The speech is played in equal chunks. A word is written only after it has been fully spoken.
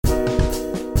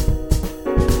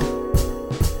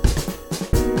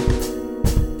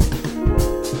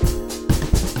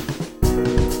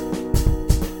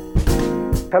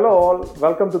Hello, all.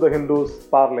 Welcome to the Hindus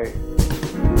Parley.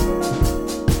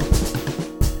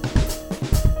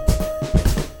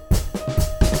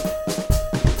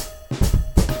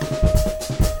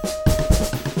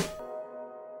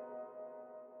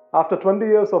 After 20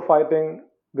 years of fighting,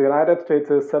 the United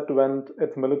States is set to end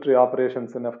its military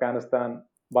operations in Afghanistan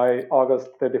by August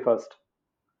 31st.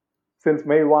 Since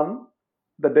May 1,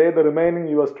 the day the remaining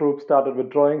US troops started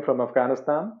withdrawing from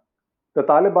Afghanistan, the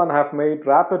Taliban have made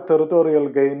rapid territorial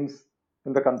gains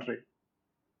in the country.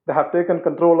 They have taken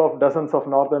control of dozens of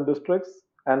northern districts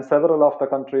and several of the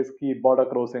country's key border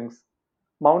crossings,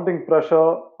 mounting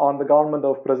pressure on the government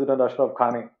of President Ashraf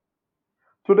Ghani.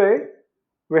 Today,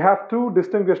 we have two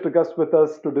distinguished guests with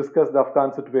us to discuss the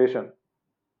Afghan situation.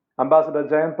 Ambassador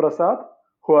Jayant Prasad,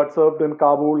 who had served in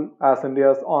Kabul as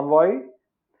India's envoy,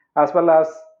 as well as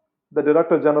the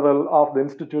Director General of the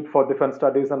Institute for Defense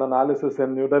Studies and Analysis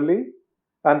in New Delhi,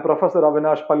 and Professor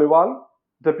Avinash Paliwal,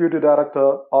 Deputy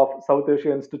Director of South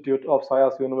Asia Institute of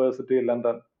SOAS University,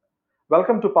 London.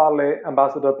 Welcome to Parley,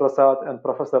 Ambassador Prasad and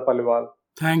Professor Paliwal.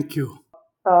 Thank you.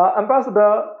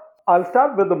 Ambassador, I'll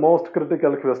start with the most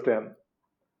critical question.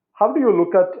 How do you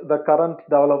look at the current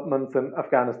developments in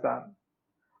Afghanistan?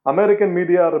 American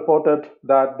media reported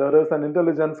that there is an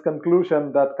intelligence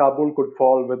conclusion that Kabul could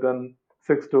fall within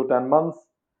 6 to 10 months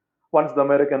once the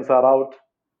Americans are out.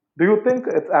 Do you think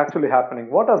it's actually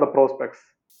happening? What are the prospects?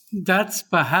 That's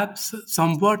perhaps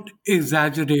somewhat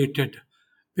exaggerated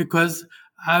because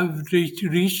I've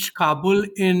reached Kabul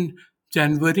in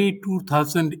January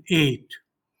 2008.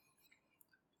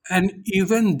 And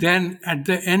even then, at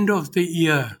the end of the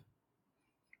year,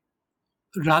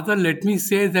 rather, let me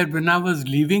say that when I was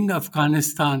leaving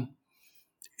Afghanistan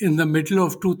in the middle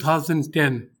of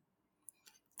 2010,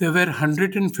 there were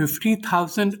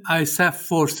 150,000 ISAF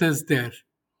forces there,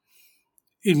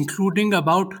 including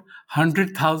about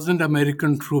 100,000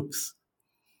 American troops.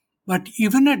 But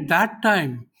even at that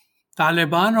time,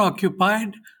 Taliban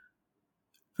occupied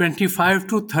 25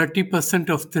 to 30%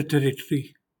 of the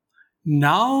territory.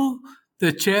 Now,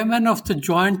 the chairman of the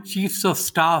Joint Chiefs of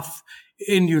Staff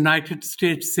in United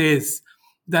States says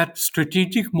that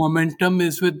strategic momentum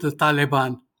is with the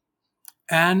Taliban.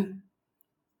 And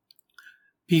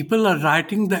people are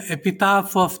writing the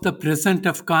epitaph of the present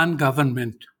Afghan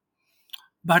government.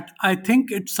 But I think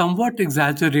it's somewhat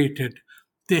exaggerated.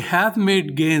 They have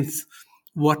made gains.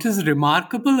 What is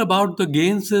remarkable about the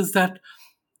gains is that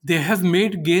they have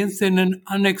made gains in an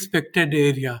unexpected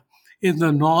area. In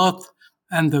the north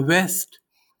and the west,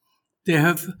 they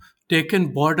have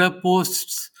taken border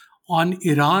posts on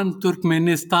Iran,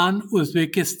 Turkmenistan,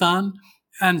 Uzbekistan,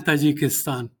 and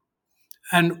Tajikistan.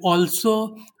 And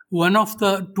also one of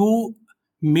the two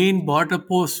main border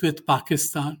posts with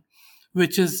Pakistan,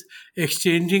 which is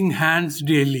exchanging hands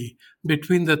daily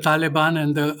between the Taliban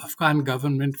and the Afghan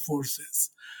government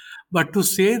forces. But to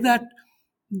say that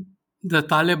the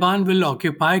Taliban will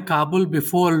occupy Kabul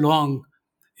before long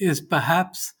is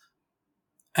perhaps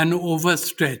an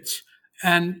overstretch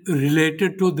and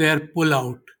related to their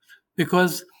pullout,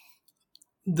 because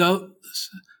the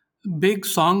big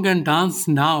song and dance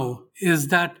now is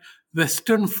that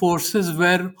Western forces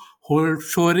were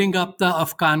shoring up the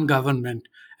Afghan government.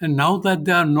 And now that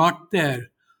they are not there,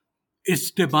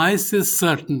 its demise is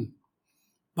certain.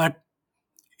 But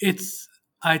it's,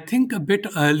 I think, a bit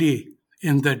early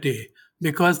in the day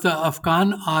because the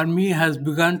Afghan army has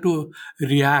begun to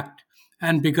react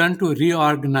and begun to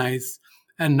reorganize.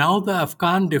 And now the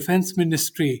Afghan Defense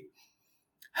Ministry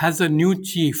has a new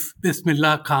chief,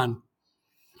 Bismillah Khan.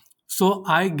 So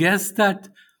I guess that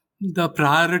the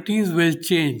priorities will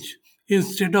change.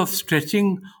 Instead of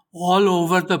stretching all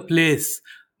over the place,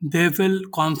 they will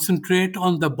concentrate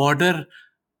on the border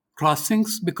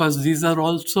crossings because these are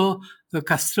also the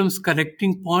customs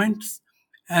correcting points,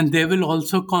 and they will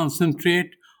also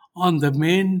concentrate on the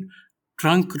main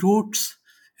trunk routes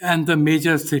and the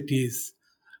major cities.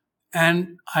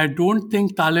 And I don't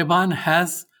think Taliban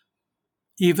has,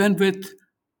 even with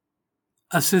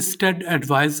assisted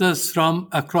advisors from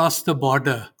across the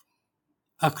border,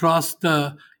 across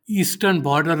the eastern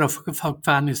border of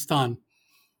Afghanistan,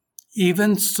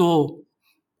 even so,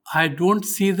 I don't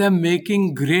see them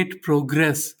making great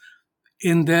progress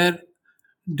in their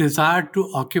desire to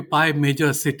occupy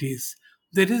major cities.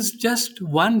 There is just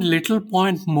one little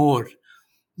point more,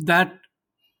 that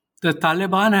the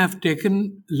Taliban have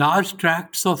taken large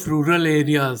tracts of rural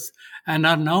areas and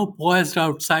are now poised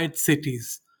outside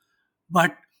cities.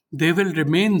 But they will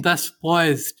remain thus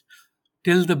poised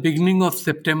till the beginning of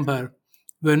September,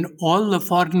 when all the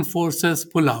foreign forces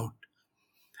pull out.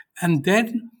 And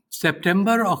then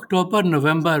September, October,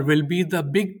 November will be the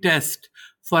big test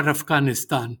for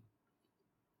Afghanistan.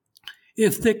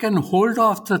 If they can hold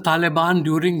off the Taliban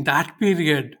during that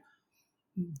period,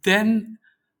 then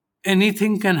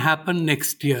anything can happen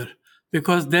next year,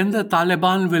 because then the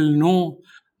Taliban will know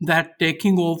that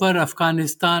taking over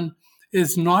Afghanistan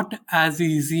is not as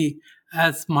easy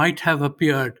as might have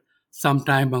appeared some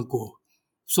time ago.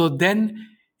 So then,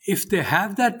 if they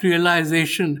have that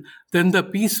realization, then the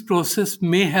peace process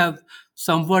may have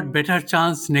somewhat better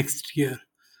chance next year.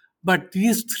 But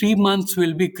these 3 months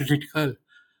will be critical: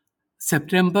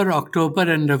 September, October,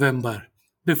 and November,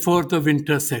 before the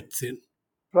winter sets in.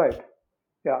 Right.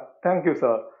 Yeah. Thank you,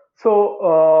 sir.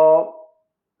 So,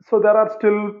 so there are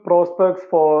still prospects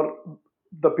for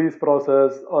the peace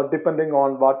process, or depending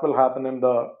on what will happen in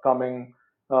the coming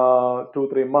 2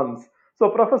 3 months. So,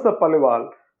 Professor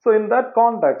Paliwal. So, in that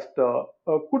context,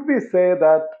 could we say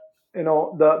that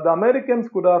the Americans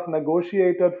could have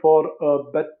negotiated for a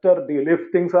better deal if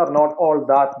things are not all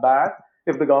that bad,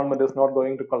 if the government is not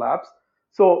going to collapse?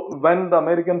 So when the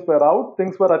Americans were out,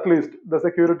 things were, at least the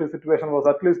security situation was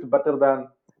at least better than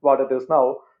what it is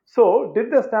now. So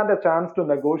did they stand a chance to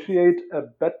negotiate a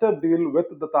better deal with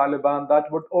the Taliban that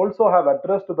would also have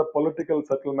addressed the political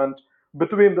settlement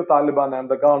between the Taliban and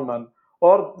the government?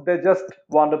 Or they just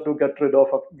wanted to get rid of,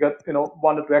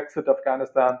 wanted to exit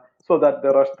Afghanistan so that they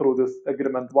rushed through this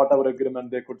agreement, whatever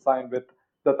agreement they could sign with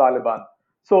the Taliban?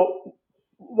 So,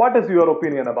 what is your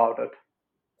opinion about it?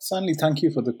 Stanley, thank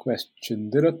you for the question.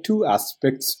 There are two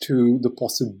aspects to the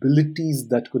possibilities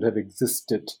that could have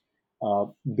existed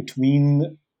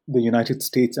between the United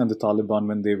States and the Taliban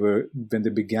when they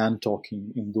began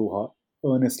talking in Doha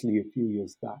earnestly a few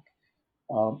years back.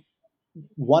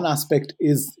 One aspect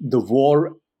is the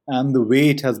war and the way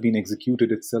it has been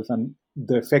executed itself, and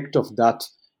the effect of that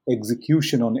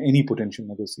execution on any potential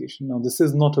negotiation. Now, this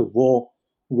is not a war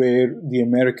where the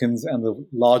Americans and the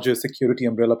larger security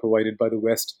umbrella provided by the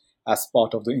West as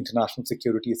part of the International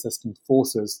Security Assistance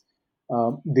Forces,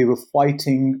 they were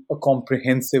fighting a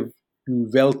comprehensive,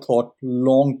 well-thought,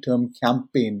 long-term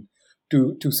campaign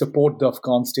to support the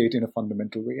Afghan state in a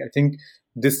fundamental way. I think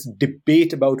this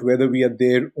debate about whether we are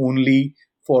there only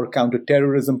for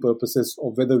counterterrorism purposes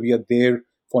or whether we are there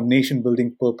for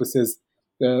nation-building purposes,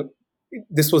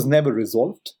 this was never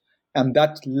resolved. And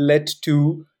that led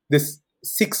to this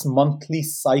 6 monthly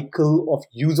cycle of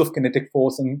use of kinetic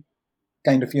force and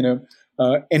kind of,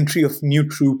 entry of new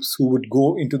troops who would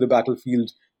go into the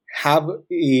battlefield, have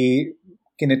a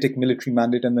kinetic military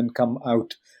mandate, and then come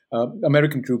out,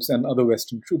 American troops and other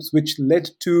Western troops, which led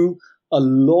to a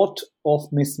lot of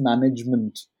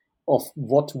mismanagement of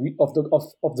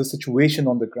the situation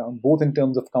on the ground, both in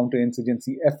terms of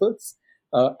counterinsurgency efforts,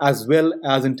 as well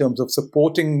as in terms of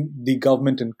supporting the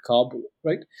government in Kabul.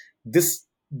 Right, this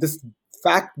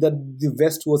fact that the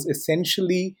West was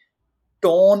essentially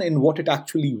torn in what it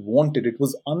actually wanted, it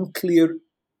was unclear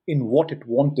in what it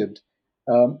wanted,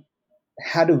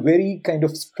 had a very kind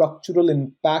of structural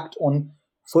impact on,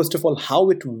 first of all, how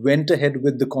it went ahead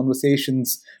with the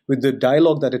conversations, with the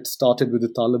dialogue that it started with the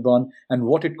Taliban, and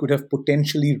what it could have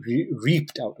potentially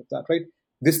reaped out of that, right?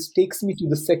 This takes me to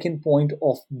the second point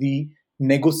of the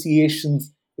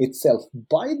negotiations itself.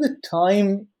 By the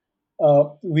time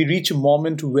we reach a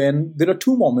moment when there are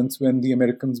two moments when the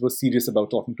Americans were serious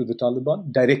about talking to the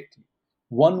Taliban directly.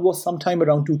 One was sometime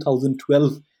around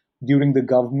 2012 during the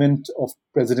government of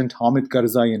President Hamid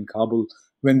Karzai in Kabul,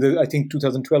 when I think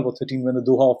 2012 or 13, when the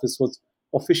Doha office was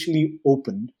officially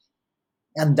opened.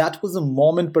 And that was a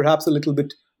moment perhaps a little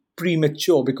bit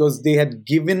premature because they had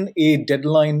given a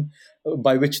deadline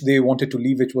by which they wanted to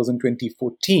leave, which was in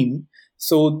 2014.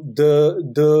 So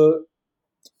the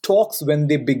talks, when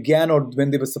they began or when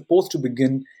they were supposed to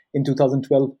begin in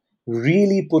 2012,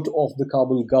 really put off the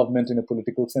Kabul government in a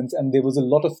political sense. And there was a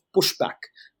lot of pushback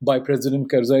by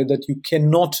President Karzai that you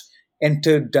cannot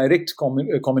enter direct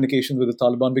communication with the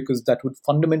Taliban because that would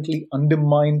fundamentally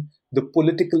undermine the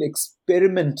political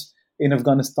experiment in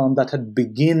Afghanistan that had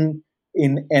begun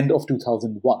in end of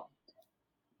 2001.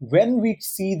 When we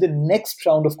see the next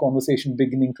round of conversation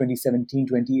beginning 2017,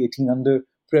 2018 under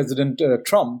President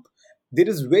Trump, there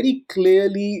is very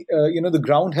clearly, the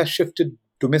ground has shifted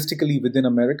domestically within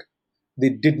America. They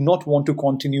did not want to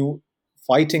continue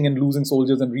fighting and losing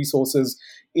soldiers and resources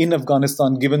in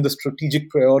Afghanistan, given the strategic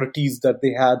priorities that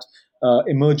they had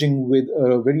emerging with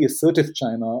a very assertive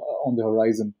China on the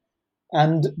horizon.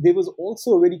 And there was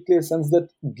also a very clear sense that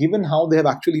given how they have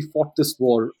actually fought this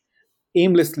war,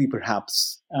 aimlessly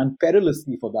perhaps, and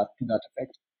perilously to that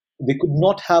effect, they could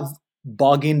not have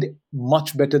bargained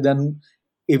much better than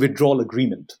a withdrawal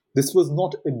agreement. This was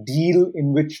not a deal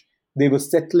in which They were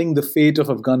settling the fate of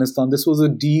Afghanistan. This was a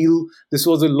deal. This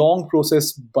was a long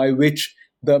process by which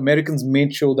the Americans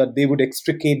made sure that they would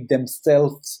extricate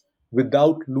themselves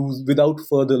without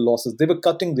further losses. They were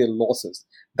cutting their losses.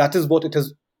 That is what it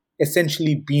has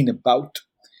essentially been about.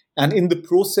 And in the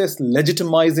process,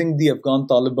 legitimizing the Afghan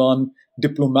Taliban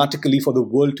diplomatically for the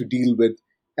world to deal with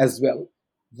as well.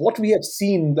 What we have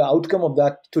seen, the outcome of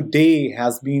that today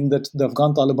has been that the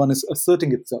Afghan Taliban is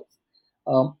asserting itself.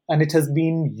 And it has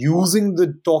been using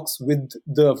the talks with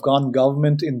the Afghan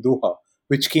government in Doha,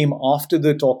 which came after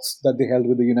the talks that they held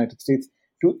with the United States,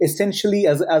 to essentially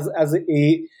as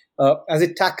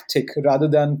a tactic rather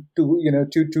than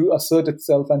to assert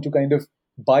itself and to kind of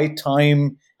buy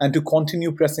time and to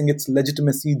continue pressing its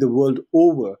legitimacy the world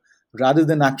over, rather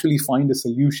than actually find a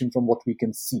solution from what we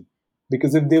can see.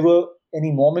 Because if there were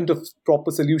any moment of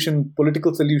proper solution,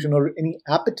 political solution, or any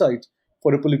appetite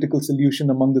for a political solution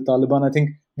among the Taliban, I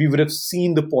think we would have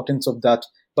seen the potence of that.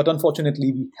 But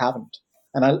unfortunately, we haven't.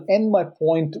 And I'll end my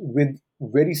point with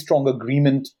very strong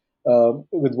agreement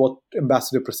with what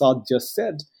Ambassador Prasad just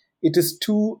said. It is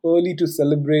too early to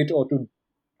celebrate or to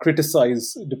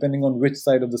criticize, depending on which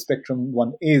side of the spectrum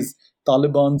one is,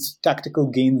 Taliban's tactical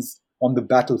gains on the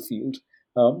battlefield.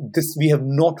 We have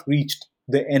not reached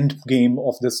the end game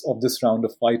of this round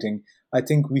of fighting. I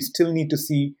think we still need to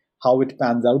see how it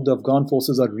pans out. The Afghan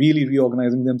forces are really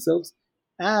reorganizing themselves,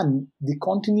 and they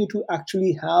continue to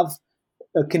actually have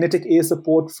a kinetic air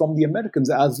support from the Americans,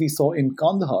 as we saw in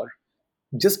Kandahar.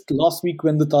 Just last week,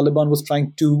 when the Taliban was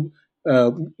trying to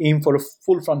aim for a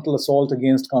full frontal assault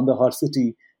against Kandahar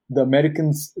city, the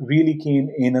Americans really came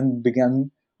in and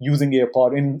began using air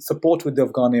power in support with the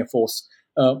Afghan Air Force.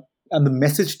 And the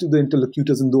message to the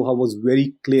interlocutors in Doha was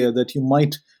very clear that you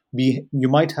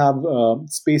might have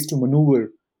space to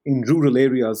maneuver in rural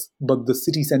areas, but the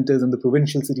city centers and the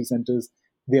provincial city centers,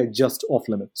 they are just off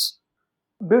limits.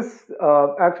 This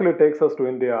actually takes us to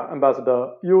India.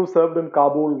 Ambassador, you served in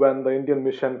Kabul when the Indian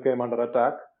mission came under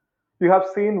attack. You have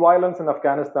seen violence in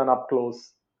Afghanistan up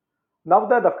close. Now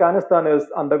that Afghanistan is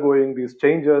undergoing these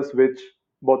changes, which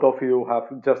both of you have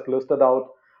just listed out,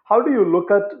 how do you look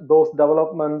at those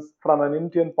developments from an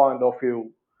Indian point of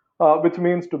view? Which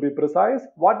means, to be precise,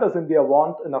 what does India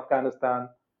want in Afghanistan,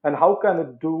 and what can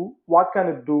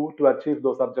it do to achieve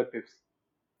those objectives?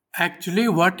 Actually,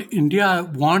 what India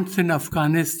wants in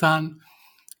Afghanistan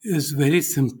is very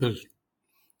simple.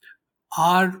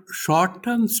 Our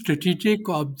short-term strategic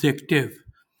objective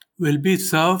will be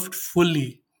served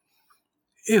fully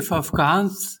if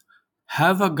Afghans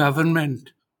have a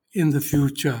government in the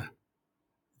future,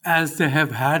 as they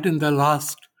have had in the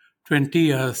last 20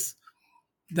 years,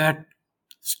 that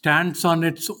stands on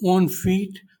its own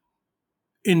feet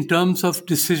in terms of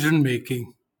decision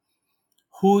making,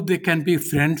 who they can be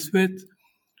friends with,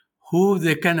 who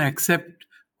they can accept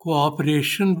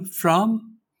cooperation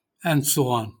from, and so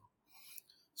on.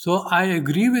 So I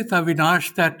agree with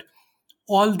Avinash that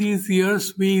all these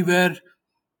years we were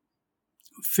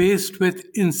faced with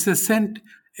incessant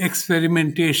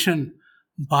experimentation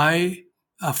by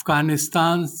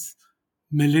Afghanistan's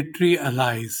military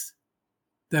allies.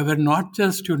 There were not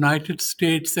just United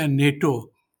States and NATO,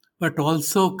 but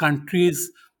also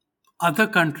other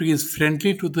countries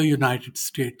friendly to the United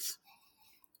States.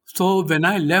 So when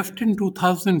I left in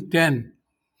 2010,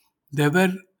 there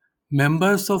were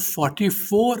members of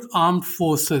 44 armed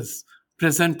forces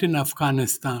present in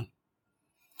Afghanistan.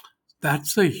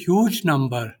 That's a huge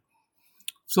number.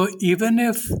 So even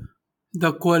if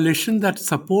the coalition that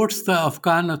supports the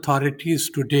Afghan authorities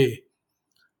today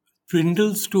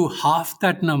dwindles to half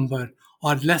that number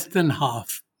or less than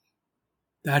half,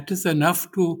 that is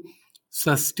enough to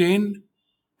sustain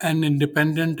an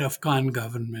independent Afghan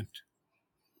government.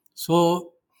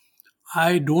 So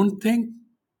I don't think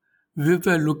we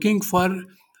were looking for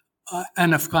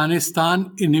an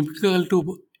Afghanistan inimical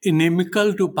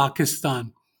to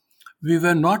Pakistan. We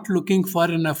were not looking for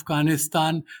an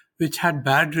Afghanistan which had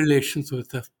bad relations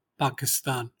with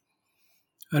Pakistan.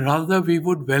 Rather, we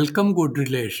would welcome good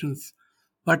relations.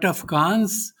 But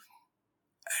Afghans,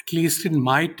 at least in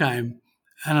my time,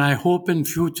 and I hope in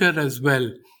future as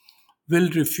well, will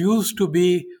refuse to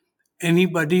be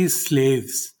anybody's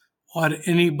slaves or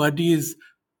anybody's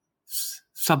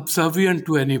subservient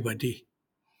to anybody.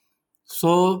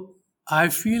 So I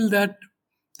feel that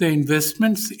the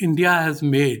investments India has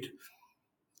made,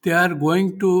 they are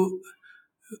going to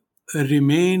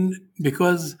remain,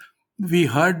 because we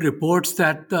heard reports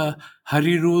that the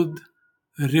Harirud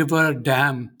River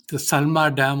Dam, the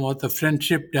Salma Dam or the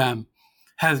Friendship Dam,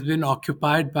 has been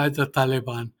occupied by the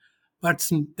Taliban. But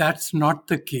that's not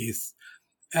the case.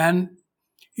 And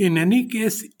In any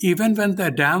case, even when the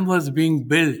dam was being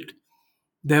built,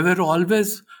 there were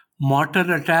always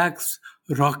mortar attacks,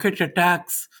 rocket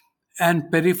attacks,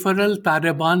 and peripheral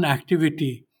Taliban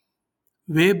activity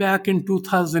way back in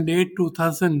 2008,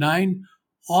 2009,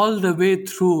 all the way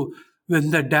through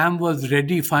when the dam was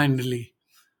ready finally,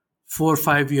 4 or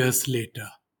 5 years later.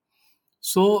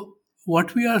 So,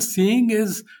 what we are seeing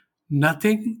is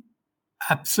nothing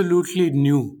absolutely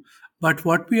new. But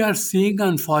what we are seeing,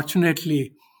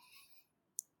 unfortunately,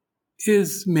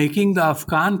 is making the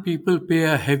Afghan people pay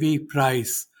a heavy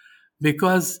price,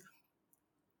 because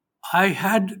I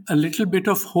had a little bit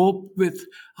of hope with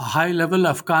a high level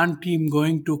Afghan team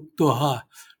going to Doha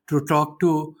to talk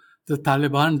to the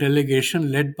Taliban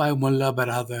delegation led by Mullah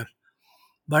Baradar.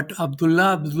 But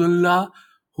Abdullah,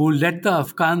 who led the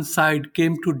Afghan side,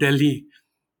 came to Delhi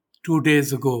 2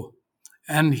 days ago,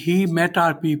 and he met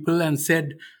our people and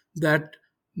said that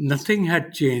nothing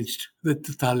had changed with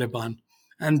the Taliban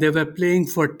and they were playing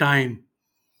for time.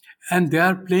 And they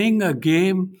are playing a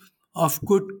game of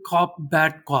good cop,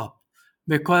 bad cop,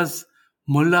 because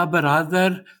Mullah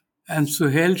Baradar and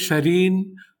Suhail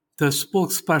Shaheen, the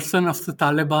spokesperson of the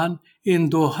Taliban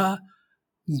in Doha,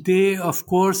 they of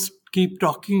course keep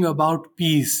talking about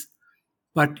peace.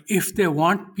 But if they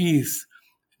want peace,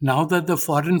 now that the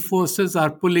foreign forces are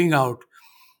pulling out,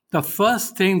 the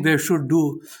first thing they should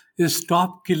do is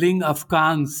stop killing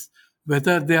Afghans,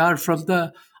 whether they are from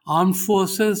the armed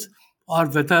forces or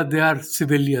whether they are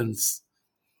civilians.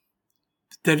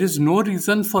 There is no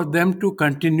reason for them to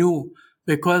continue,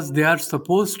 because they are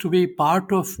supposed to be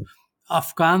part of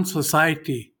Afghan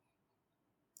society,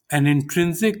 an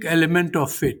intrinsic element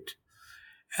of it.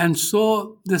 And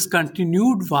so this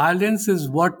continued violence is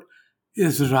what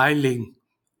is riling.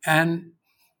 And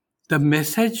the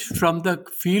message from the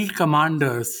field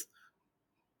commanders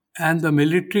and the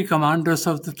military commanders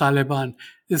of the Taliban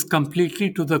is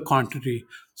completely to the contrary.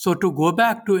 So to go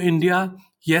back to India,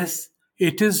 yes,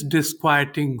 it is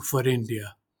disquieting for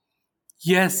India.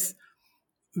 Yes,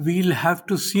 we'll have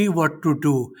to see what to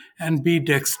do and be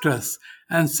dexterous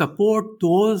and support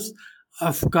those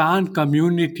Afghan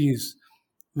communities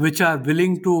which are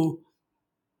willing to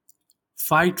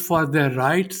fight for their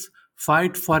rights,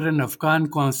 fight for an Afghan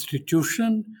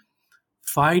constitution,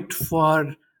 fight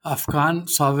for Afghan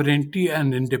sovereignty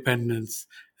and independence,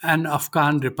 and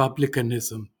Afghan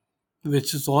republicanism,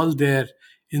 which is all there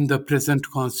in the present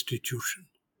constitution.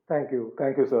 Thank you.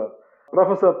 Thank you, sir.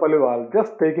 Professor Paliwal,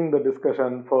 just taking the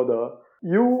discussion further,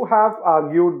 you have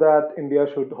argued that India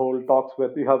should hold talks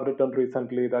with, you have written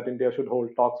recently that India should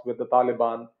hold talks with the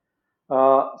Taliban.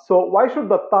 So why should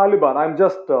the Taliban, I'm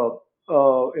just,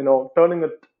 turning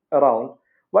it around,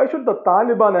 why should the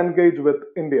Taliban engage with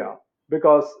India?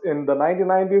 Because in the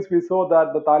 1990s, we saw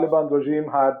that the Taliban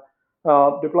regime had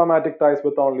diplomatic ties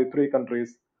with only three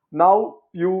countries. Now,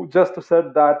 you just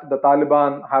said that the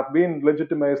Taliban have been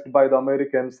legitimized by the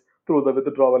Americans through the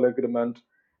withdrawal agreement.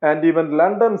 And even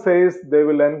London says they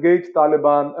will engage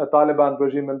Taliban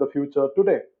regime in the future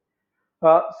today.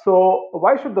 So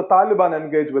why should the Taliban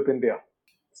engage with India?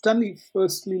 Stanley,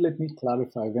 firstly, let me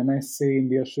clarify. When I say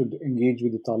India should engage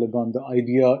with the Taliban, the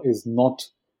idea is not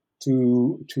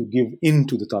to give in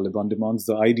to the Taliban demands.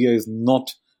 The idea is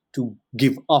not to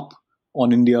give up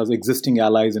on India's existing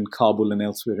allies in Kabul and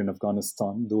elsewhere in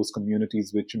Afghanistan, those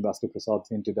communities which Ambassador Prasad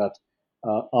hinted at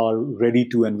are ready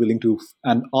to and willing to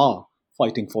and are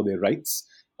fighting for their rights.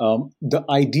 The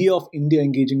idea of India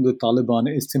engaging the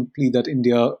Taliban is simply that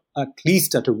India, at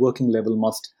least at a working level,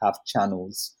 must have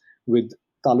channels with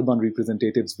Taliban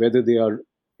representatives, whether they are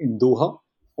in Doha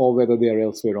or whether they are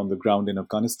elsewhere on the ground in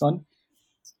Afghanistan,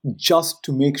 just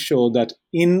to make sure that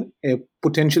in a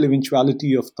potential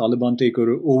eventuality of Taliban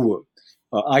takeover,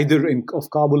 either of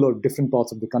Kabul or different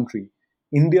parts of the country,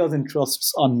 India's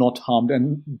interests are not harmed,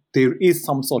 and there is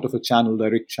some sort of a channel,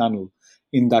 direct channel,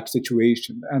 in that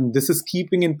situation. And this is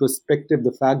keeping in perspective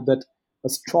the fact that a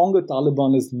stronger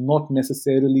Taliban is not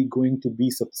necessarily going to be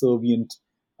subservient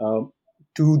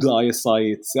to the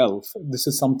ISI itself. This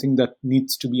is something that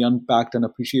needs to be unpacked and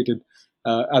appreciated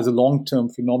as a long-term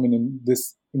phenomenon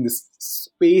in this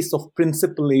space of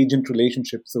principal-agent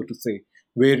relationship, so to say,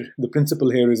 where the principal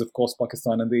here is, of course,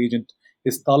 Pakistan and the agent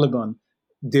is Taliban.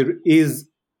 There's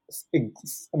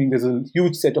a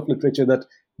huge set of literature that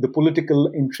the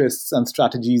political interests and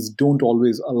strategies don't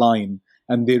always align,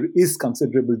 and there is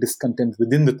considerable discontent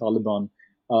within the Taliban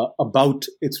about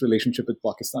its relationship with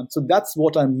Pakistan. So that's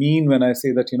what I mean when I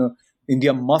say that,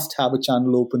 India must have a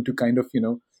channel open to kind of,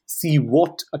 see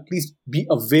what, at least be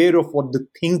aware of what the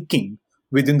thinking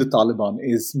within the Taliban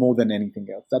is more than anything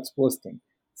else. That's first thing.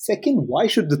 Second, why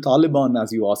should the Taliban,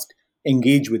 as you asked,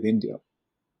 engage with India?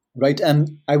 right?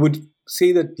 And I would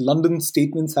say that London's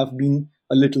statements have been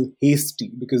a little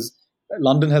hasty, because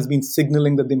London has been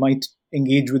signaling that they might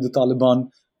engage with the Taliban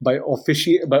by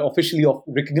officially of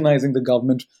recognizing the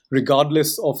government,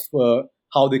 regardless of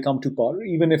how they come to power.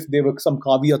 Even if there were some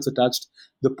caveats attached,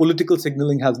 the political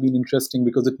signaling has been interesting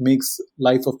because it makes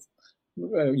life of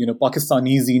Pakistan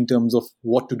easy in terms of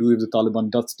what to do if the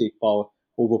Taliban does take power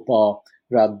over power,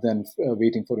 rather than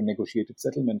waiting for a negotiated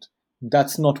settlement.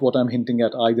 That's not what I'm hinting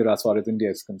at either, as far as India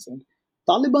is concerned.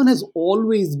 Taliban has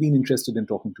always been interested in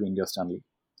talking to India, Stanley.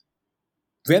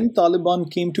 When Taliban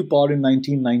came to power in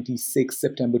 1996,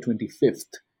 September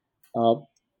 25th,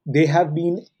 they have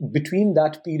been, between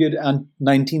that period and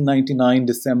 1999,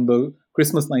 December,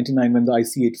 Christmas 99, when the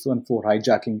IC-814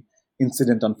 hijacking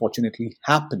incident unfortunately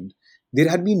happened, there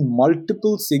had been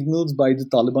multiple signals by the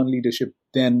Taliban leadership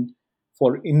then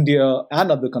for India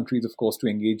and other countries, of course, to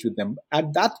engage with them.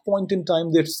 At that point in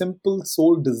time, their simple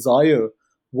sole desire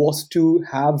was to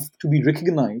be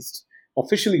recognized,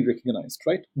 officially recognized,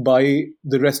 right, by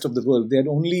the rest of the world. They had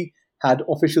only had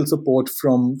official support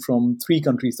from three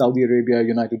countries: Saudi Arabia,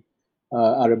 United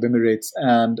Arab Emirates,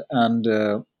 and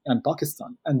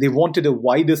Pakistan. And they wanted a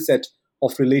wider set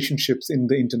of relationships in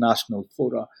the international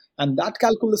fora. And that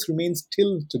calculus remains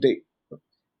till today.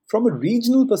 From a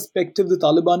regional perspective, the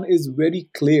Taliban is very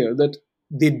clear that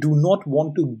they do not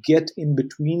want to get in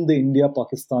between the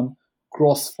India-Pakistan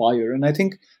crossfire. And I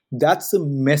think that's a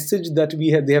message that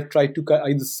they have tried to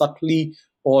either subtly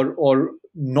or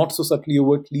not so subtly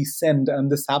overtly send.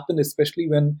 And this happened especially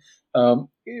when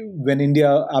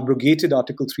India abrogated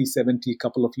Article 370 a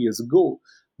couple of years ago.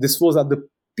 This was at the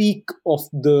peak of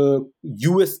the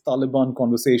US Taliban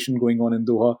conversation going on in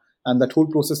Doha, and that whole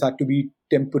process had to be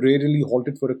temporarily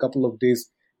halted for a couple of days,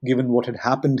 given what had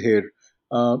happened here.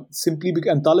 Simply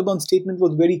because, and Taliban's statement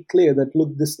was very clear that,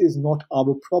 look, this is not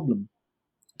our problem.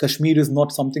 Kashmir is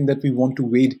not something that we want to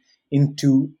wade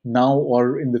into now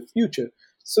or in the future.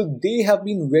 So they have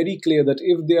been very clear that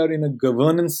if they are in a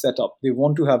governance setup, they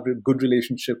want to have a good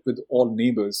relationship with all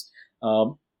neighbors.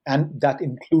 And that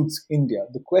includes India.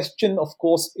 The question, of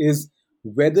course, is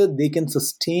whether they can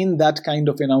sustain that kind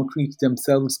of an outreach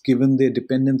themselves, given their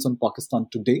dependence on Pakistan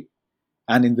today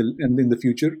and in the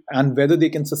future, and whether they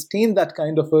can sustain that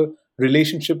kind of a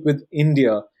relationship with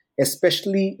India,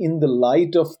 especially in the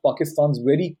light of Pakistan's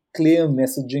very clear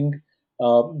messaging,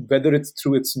 whether it's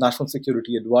through its national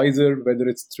security advisor, whether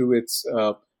it's through its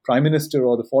prime minister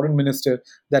or the foreign minister,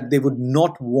 that they would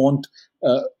not want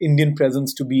Indian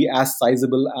presence to be as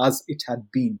sizable as it had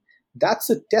been. That's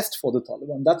a test for the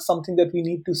Taliban. That's something that we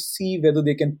need to see whether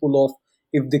they can pull off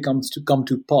if they come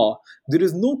to power. There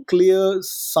is no clear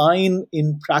sign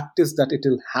in practice that it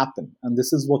will happen, and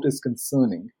this is what is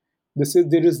concerning.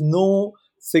 There is no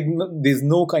signal. There's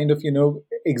no kind of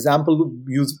example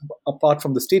used apart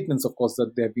from the statements, of course,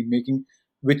 that they have been making,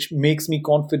 which makes me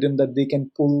confident that they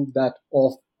can pull that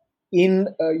off in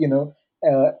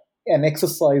an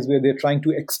exercise where they're trying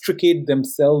to extricate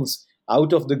themselves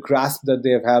out of the grasp that they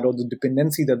have had or the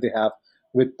dependency that they have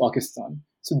with Pakistan.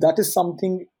 So that is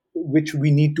something which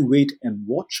we need to wait and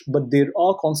watch. But there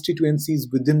are constituencies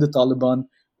within the Taliban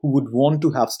who would want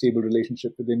to have stable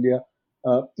relationship with India,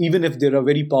 even if there are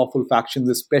very powerful factions,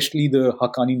 especially the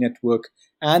Haqqani network,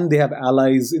 and they have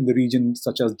allies in the region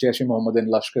such as Jaish-e-Mohammed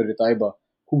and Lashkar-e-Taiba,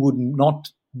 who would not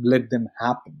let them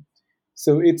happen.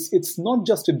 So it's not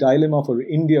just a dilemma for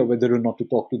India whether or not to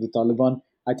talk to the Taliban.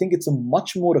 I think it's a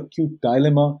much more acute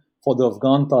dilemma for the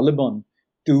Afghan Taliban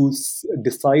to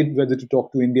decide whether to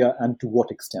talk to India and to what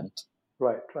extent.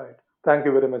 Right. Thank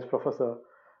you very much, Professor.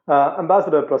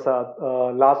 Ambassador Prasad,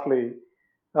 lastly,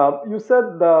 you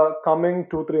said the coming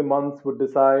 2-3 months would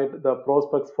decide the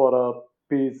prospects for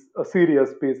a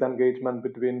serious peace engagement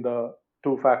between the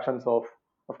two factions of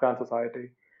Afghan society.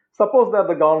 Suppose that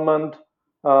the government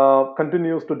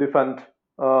continues to defend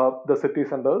the city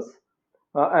centers,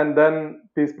 and then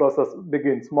peace process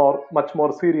begins. Much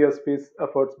more serious peace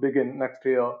efforts begin next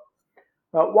year.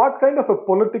 What kind of a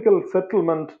political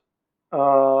settlement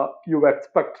you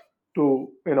expect to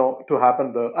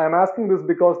happen there? I'm asking this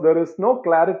because there is no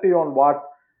clarity on what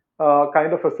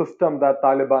kind of a system that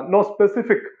Taliban, no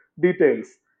specific details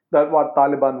that what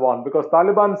Taliban want, because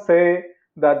Taliban say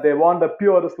that they want a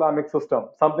pure Islamic system,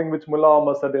 something which Mullah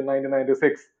Omar said in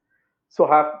 1996. So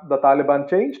have the Taliban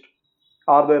changed?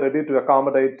 Are they ready to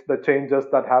accommodate the changes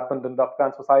that happened in the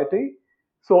Afghan society?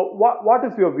 So what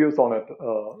is your views on it,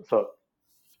 sir?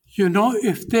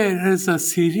 If there is a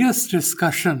serious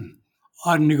discussion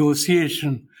or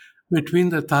negotiation between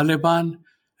the Taliban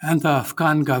and the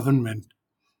Afghan government,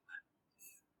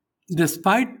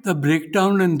 despite the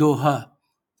breakdown in Doha,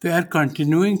 they are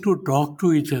continuing to talk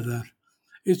to each other.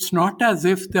 It's not as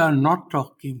if they are not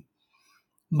talking,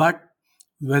 but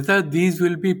whether these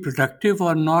will be productive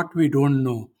or not, we don't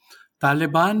know.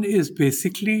 Taliban is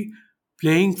basically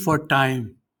playing for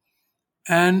time,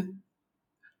 and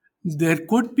there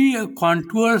could be a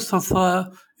contours of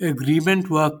a agreement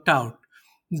worked out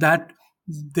that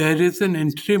there is an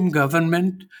interim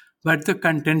government, but the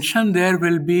contention there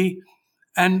will be,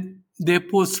 and they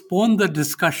postpone the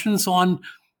discussions on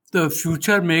the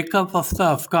future makeup of the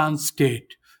Afghan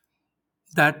state,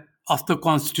 that of the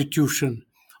constitution,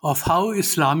 of how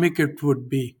Islamic it would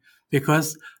be,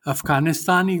 because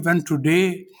Afghanistan even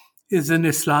today is an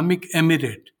Islamic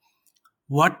emirate.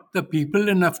 What the people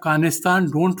in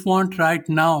Afghanistan don't want right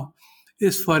now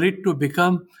is for it to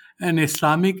become an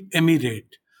Islamic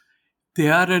emirate. They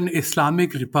are an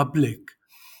Islamic republic.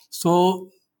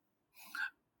 So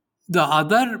the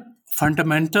other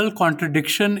fundamental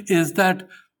contradiction is that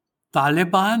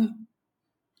Taliban,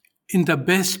 in the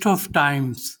best of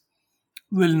times,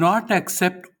 will not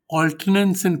accept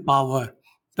alternance in power,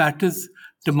 that is,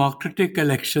 democratic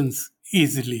elections,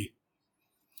 easily.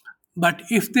 But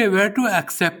if they were to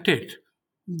accept it,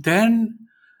 then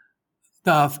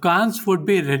the Afghans would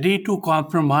be ready to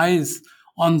compromise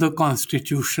on the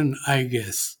constitution, I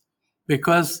guess,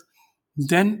 because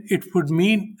then it would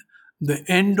mean the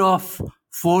end of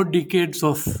 4 decades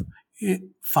of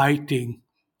fighting.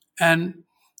 And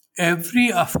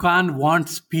every Afghan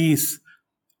wants peace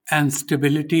and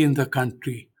stability in the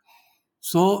country.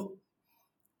 So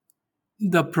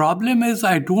the problem is,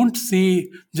 I don't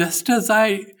see, just as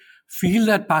I feel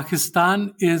that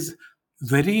Pakistan is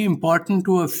very important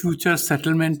to a future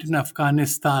settlement in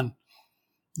Afghanistan,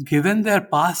 given their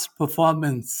past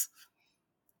performance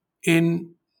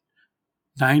in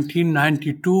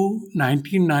 1992,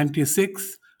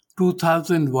 1996,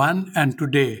 2001, and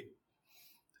today,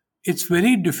 it's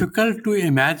very difficult to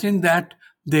imagine that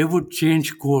they would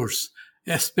change course,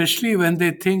 especially when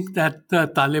they think that the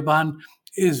Taliban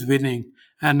is winning.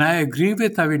 And I agree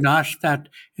with Avinash that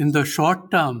in the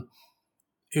short term,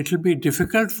 it will be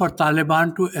difficult for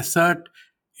Taliban to assert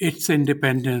its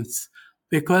independence,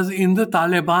 because in the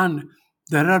Taliban,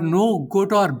 there are no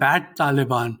good or bad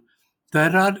Taliban.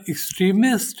 There are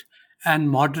extremist and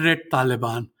moderate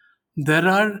Taliban. There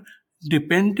are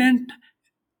dependent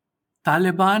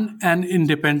Taliban and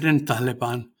independent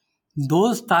Taliban.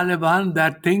 Those Taliban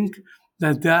that think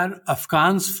that they are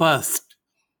Afghans first,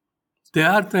 they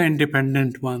are the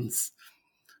independent ones.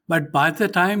 But by the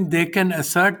time they can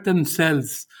assert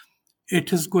themselves,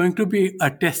 it is going to be a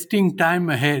testing time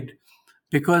ahead,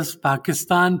 because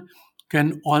Pakistan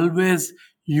can always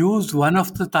use one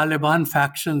of the Taliban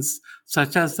factions,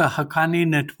 such as the Haqqani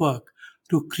network,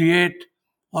 to create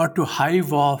or to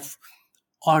hive off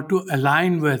or to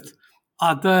align with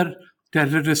other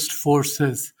terrorist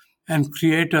forces and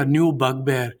create a new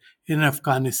bugbear in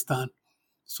Afghanistan.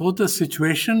 So the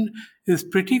situation is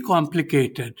pretty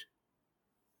complicated.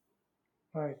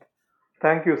 Right.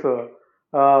 Thank you, sir.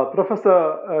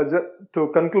 Professor, to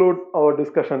conclude our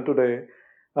discussion today,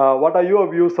 what are your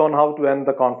views on how to end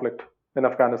the conflict in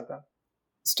Afghanistan?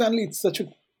 Stanley, it's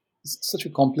such a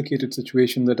complicated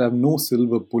situation that I have no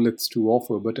silver bullets to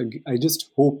offer, but I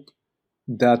just hope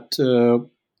that,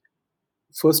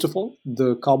 first of all,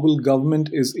 the Kabul government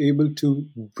is able to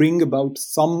bring about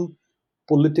some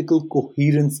political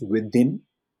coherence within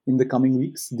in the coming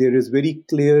weeks. There is very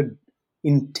clear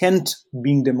intent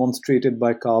being demonstrated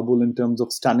by Kabul in terms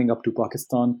of standing up to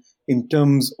Pakistan, in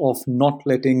terms of not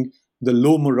letting the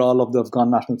low morale of the Afghan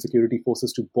National Security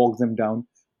Forces to bog them down.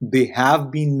 They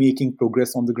have been making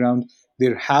progress on the ground.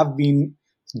 There have been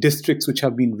districts which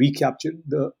have been recaptured.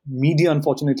 The media,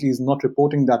 unfortunately, is not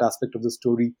reporting that aspect of the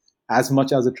story as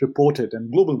much as it reported,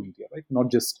 and global media, right? Not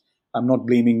just, I'm not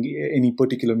blaming any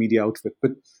particular media outfit,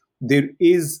 but there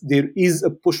is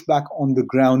a pushback on the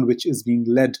ground which is being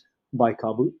led by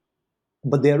Kabul.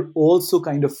 But they are also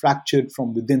kind of fractured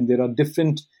from within. There are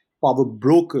different power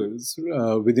brokers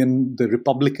within the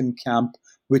Republican camp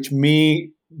which may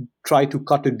try to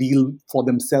cut a deal for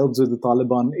themselves with the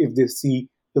Taliban if they see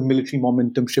the military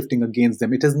momentum shifting against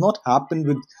them. It has not happened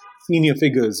with senior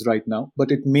figures right now,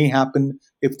 but it may happen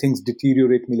if things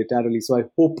deteriorate militarily. So I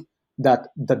hope that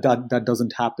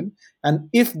doesn't happen. And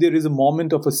if there is a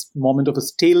moment of a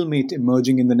stalemate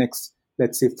emerging in the next,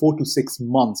 let's say, 4 to 6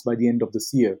 months by the end of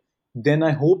this year, then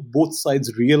I hope both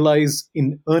sides realize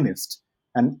in earnest.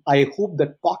 And I hope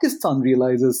that Pakistan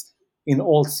realizes in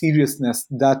all seriousness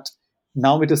that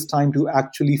now it is time to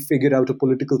actually figure out a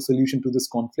political solution to this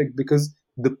conflict, because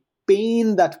the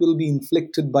pain that will be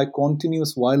inflicted by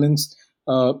continuous violence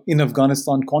in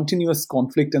Afghanistan, continuous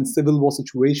conflict and civil war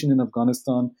situation in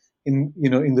Afghanistan in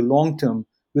the long term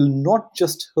will not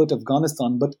just hurt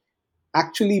Afghanistan, but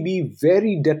actually be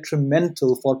very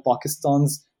detrimental for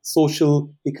Pakistan's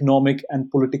social, economic, and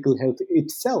political health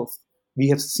itself. We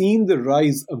have seen the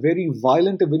rise, a very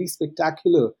violent, a very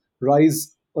spectacular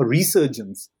rise, a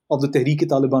resurgence of the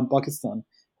Tehreek-e-Taliban Pakistan.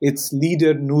 Its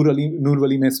leader, Nur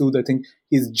Wali Mahsood, I think,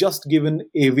 he's just given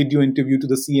a video interview to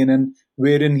the CNN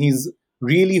wherein he's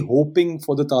really hoping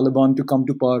for the Taliban to come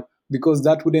to power, because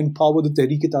that would empower the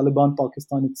Tehreek-e-Taliban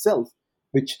Pakistan itself,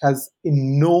 which has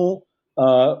in no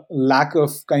lack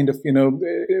of kind of,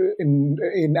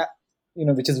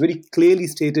 which has very clearly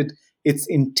stated its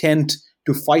intent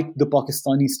to fight the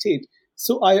Pakistani state.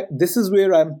 So this is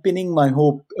where I'm pinning my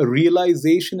hope, a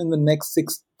realization in the next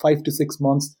 5 to 6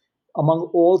 months among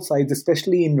all sides,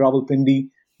 especially in Rawalpindi,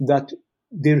 that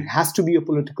there has to be a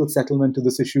political settlement to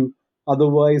this issue.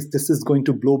 Otherwise, this is going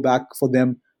to blow back for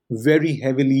them very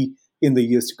heavily in the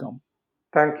years to come.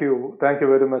 Thank you. Thank you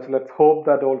very much. Let's hope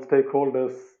that all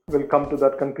stakeholders will come to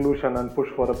that conclusion and push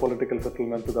for a political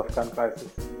settlement to the Afghan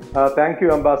crisis. Thank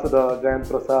you, Ambassador Jayant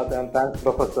Prasad, and thanks,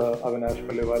 Professor Avinash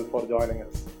Paliwal, for joining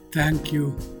us. Thank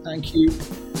you. Thank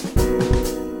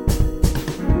you.